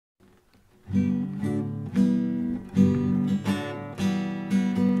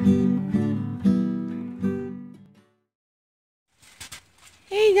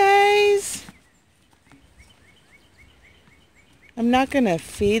not going to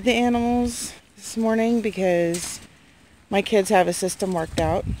feed the animals this morning because my kids have a system worked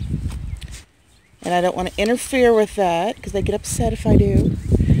out. And I don't want to interfere with that because they get upset if I do.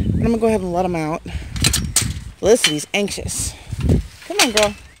 But I'm going to go ahead and let them out. Felicity's anxious. Come on,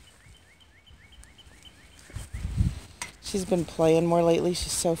 girl. She's been playing more lately.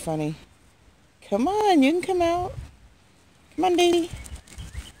 She's so funny. Come on, you can come out. Come on, Dee.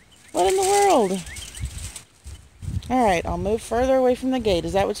 What in the world? All right, I'll move further away from the gate.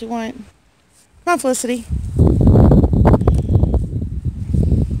 Is that what you want? Come on, Felicity.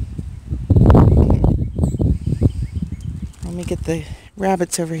 Let me get the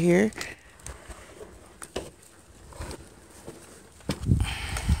rabbits over here.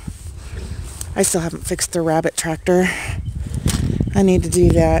 I still haven't fixed the rabbit tractor. I need to do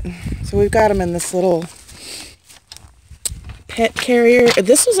that. So we've got them in this little pet carrier.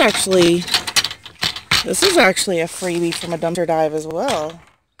 This is actually a freebie from a dumpster dive as well.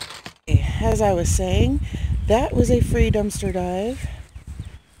 As I was saying, that was a free dumpster dive.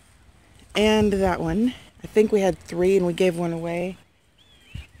 And that one. I think we had 3 and we gave one away.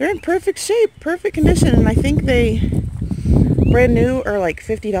 They're in perfect shape, perfect condition, and I think they brand new are like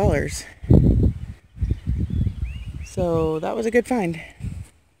 $50. So that was a good find.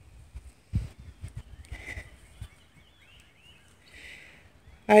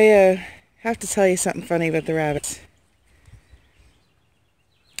 I have to tell you something funny about the rabbits.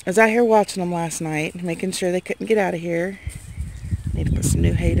 I was out here watching them last night, making sure they couldn't get out of here. Need to put some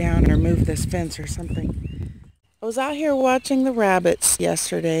new hay down or move this fence or something. I was out here watching the rabbits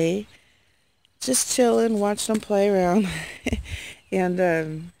yesterday, just chilling, watching them play around. And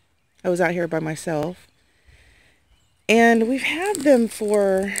I was out here by myself. And we've had them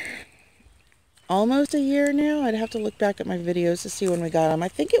for almost a year now. I'd have to look back at my videos to see when we got them. I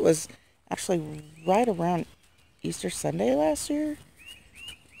think it was actually right around Easter Sunday last year.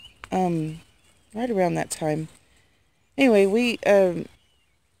 Right around that time. Anyway, we've had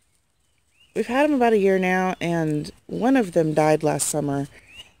them about a year now, and one of them died last summer.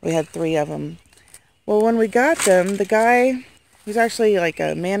 We had 3 of them. Well, when we got them, the guy who's actually like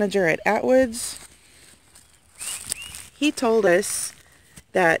a manager at Atwoods, he told us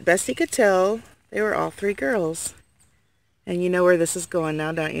that best he could tell, they were all 3 girls. And you know where this is going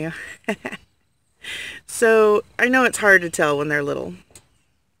now, don't you? So, I know it's hard to tell when they're little.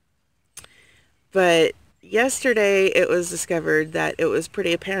 But yesterday it was discovered that it was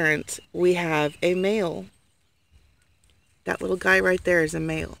pretty apparent we have a male. That little guy right there is a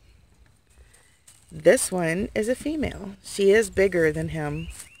male. This one is a female. She is bigger than him.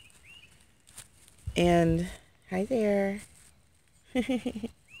 And hi there.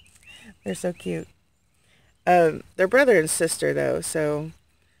 They're so cute. They're brother and sister though, so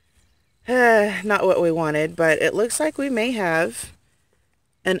not what we wanted, but it looks like we may have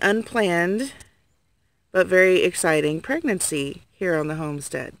an unplanned but very exciting pregnancy here on the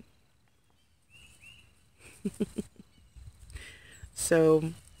homestead. So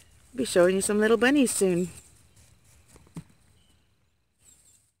I'll be showing you some little bunnies soon.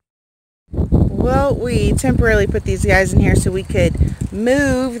 Well, we temporarily put these guys in here so we could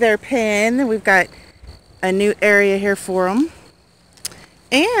move their pen. We've got a new area here for them.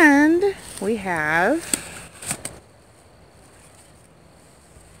 And we have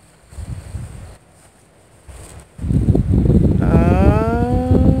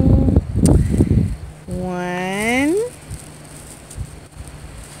one,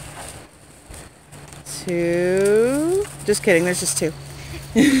 2, just kidding, there's just 2.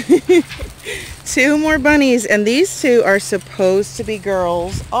 2 more bunnies, and these 2 are supposed to be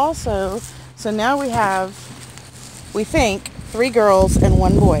girls also. So now we have, we think, 3 girls and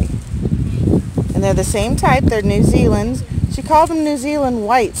 1 boy. And they're the same type. They're New Zealand. She called them New Zealand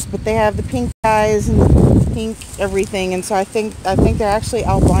whites, but they have the pink eyes and the pink everything. And so I think they're actually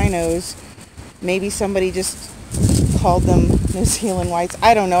albinos. Maybe somebody just called them New Zealand whites.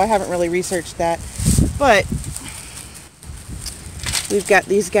 I don't know. I haven't really researched that. But we've got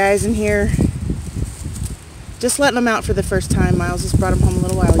these guys in here. Just letting them out for the first time. Miles just brought them home a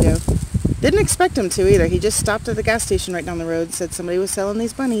little while ago. Didn't expect him to either. He just stopped at the gas station right down the road and said somebody was selling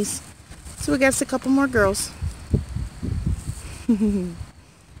these bunnies. So we got us a couple more girls.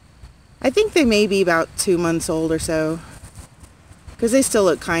 I think they may be about 2 months old or so. Because they still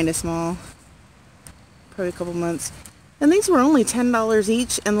look kind of small. Probably a couple months. And these were only $10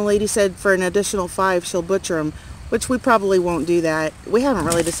 each. And the lady said for an additional $5 she'll butcher them. Which we probably won't do that. We haven't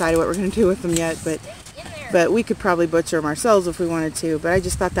really decided what we're going to do with them yet. But we could probably butcher them ourselves if we wanted to. But I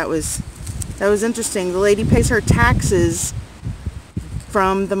just thought that was interesting. The lady pays her taxes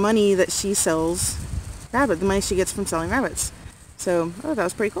from the money that she sells rabbit, the money she gets from selling rabbits. So, oh, that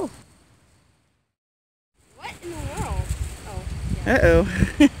was pretty cool. What in the world? Oh, yeah. Uh-oh.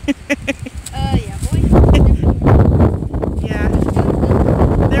 Yeah, boy. Yeah.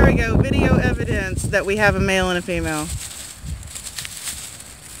 There we go. Video evidence that we have a male and a female.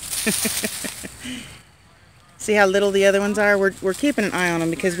 See how little the other ones are? We're keeping an eye on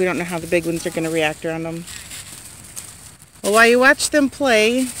them because we don't know how the big ones are going to react around them. Well, while you watch them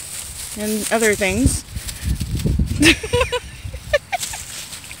play and other things,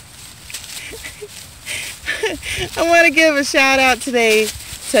 I want to give a shout out today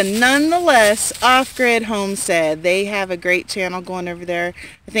to Nonetheless Off-Grid Homestead. They have a great channel going over there.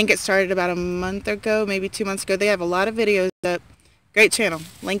 I think it started about a month ago, maybe 2 months ago. They have a lot of videos up. Great channel.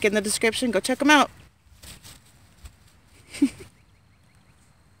 Link in the description. Go check them out.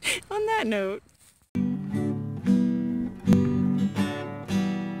 On that note.